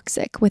becoming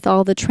toxic with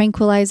all the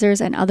tranquilizers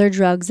and other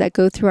drugs that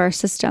go through our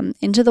system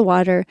into the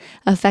water,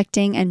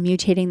 affecting and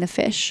mutating the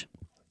fish.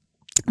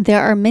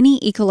 There are many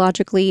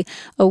ecologically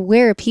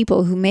aware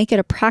people who make it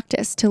a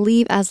practice to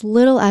leave as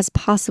little as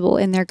possible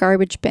in their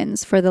garbage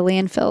bins for the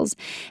landfills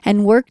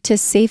and work to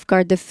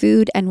safeguard the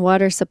food and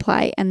water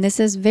supply, and this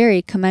is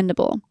very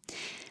commendable.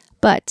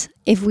 But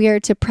if we are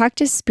to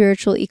practice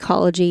spiritual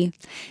ecology,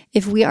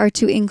 if we are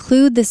to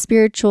include the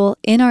spiritual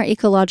in our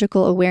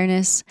ecological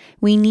awareness,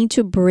 we need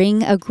to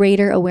bring a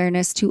greater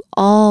awareness to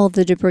all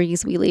the debris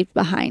we leave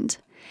behind.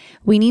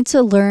 We need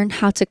to learn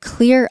how to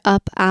clear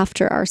up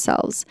after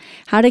ourselves,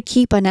 how to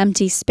keep an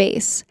empty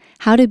space,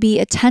 how to be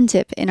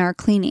attentive in our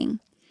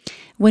cleaning.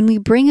 When we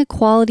bring a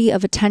quality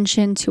of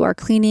attention to our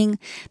cleaning,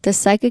 the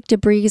psychic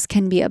debris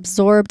can be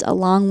absorbed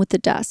along with the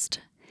dust.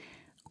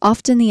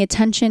 Often the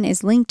attention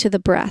is linked to the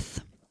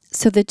breath,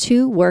 so the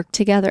two work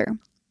together.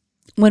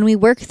 When we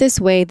work this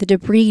way, the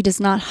debris does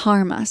not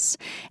harm us,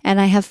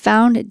 and I have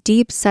found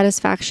deep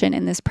satisfaction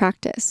in this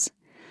practice.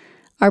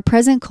 Our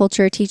present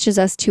culture teaches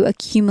us to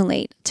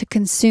accumulate, to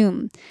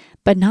consume,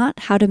 but not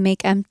how to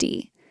make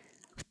empty.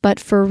 But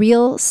for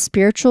real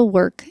spiritual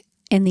work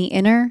in the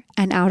inner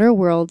and outer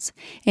worlds,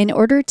 in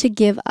order to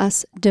give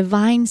us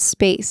divine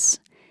space,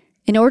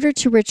 in order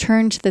to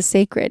return to the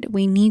sacred,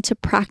 we need to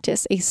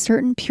practice a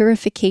certain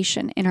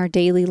purification in our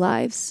daily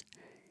lives.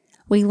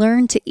 We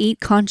learn to eat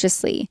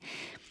consciously,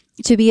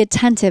 to be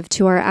attentive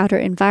to our outer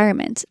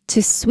environment,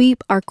 to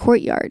sweep our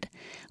courtyard.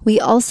 We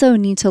also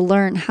need to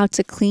learn how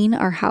to clean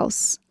our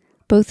house,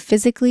 both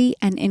physically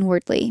and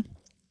inwardly.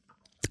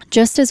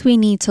 Just as we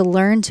need to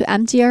learn to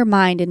empty our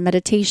mind in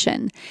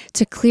meditation,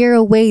 to clear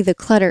away the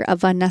clutter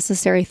of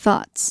unnecessary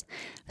thoughts,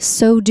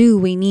 so do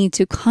we need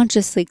to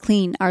consciously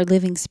clean our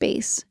living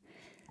space.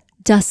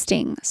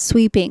 Dusting,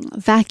 sweeping,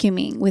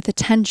 vacuuming with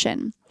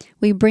attention,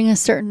 we bring a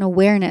certain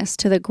awareness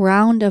to the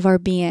ground of our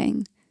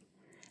being.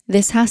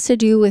 This has to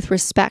do with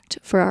respect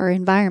for our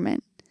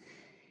environment.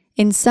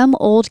 In some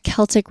old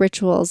Celtic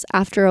rituals,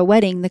 after a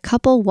wedding, the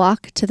couple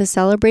walk to the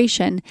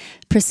celebration,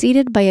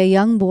 preceded by a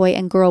young boy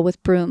and girl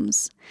with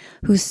brooms,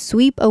 who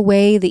sweep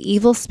away the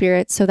evil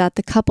spirit so that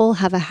the couple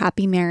have a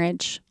happy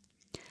marriage.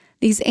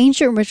 These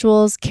ancient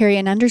rituals carry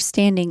an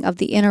understanding of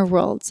the inner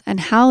worlds and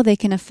how they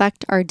can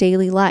affect our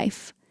daily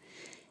life.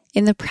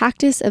 In the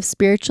practice of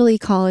spiritual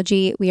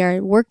ecology, we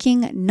are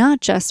working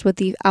not just with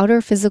the outer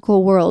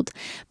physical world,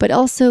 but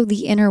also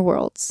the inner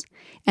worlds,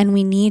 and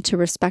we need to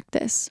respect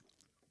this.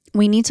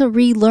 We need to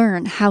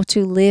relearn how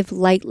to live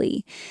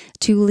lightly,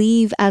 to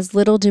leave as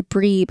little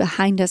debris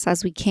behind us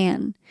as we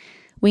can.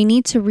 We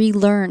need to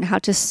relearn how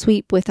to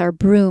sweep with our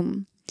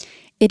broom.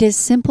 It is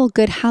simple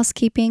good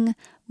housekeeping,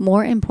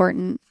 more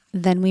important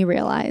than we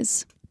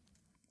realize.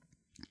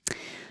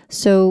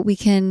 So we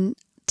can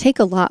take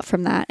a lot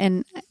from that,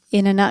 and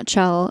in a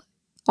nutshell,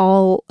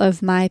 all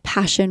of my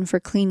passion for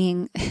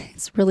cleaning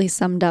is really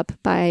summed up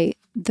by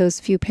those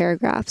few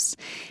paragraphs,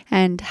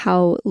 and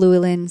how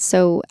Llewellyn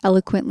so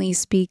eloquently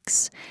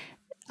speaks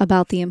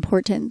about the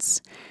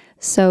importance.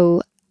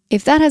 So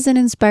if that hasn't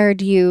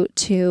inspired you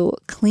to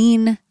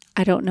clean,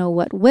 I don't know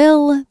what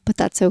will, but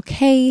that's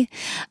okay.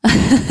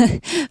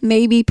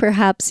 Maybe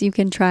perhaps you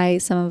can try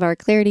some of our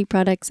Clarity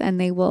products and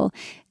they will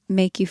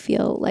make you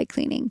feel like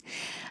cleaning.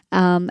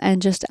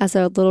 And just as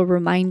a little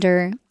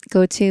reminder,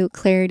 go to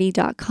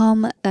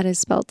clarity.com, that is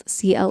spelled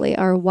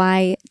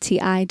CLARYTI.com,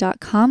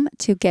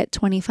 to get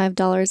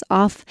 $25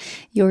 off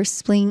your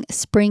spring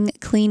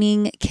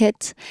cleaning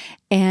kit.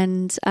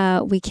 And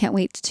we can't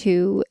wait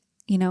to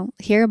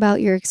hear about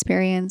your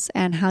experience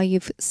and how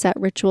you've set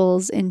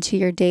rituals into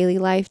your daily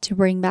life to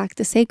bring back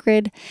the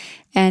sacred,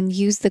 and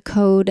use the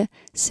code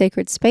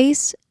Sacred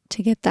Space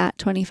to get that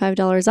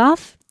 $25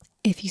 off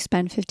if you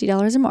spend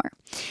 $50 or more.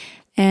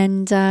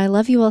 And I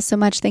love you all so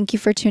much. Thank you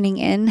for tuning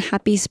in.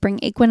 Happy spring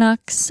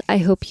equinox. I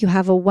hope you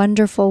have a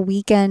wonderful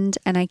weekend,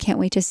 and I can't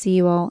wait to see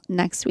you all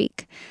next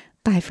week.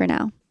 Bye for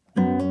now.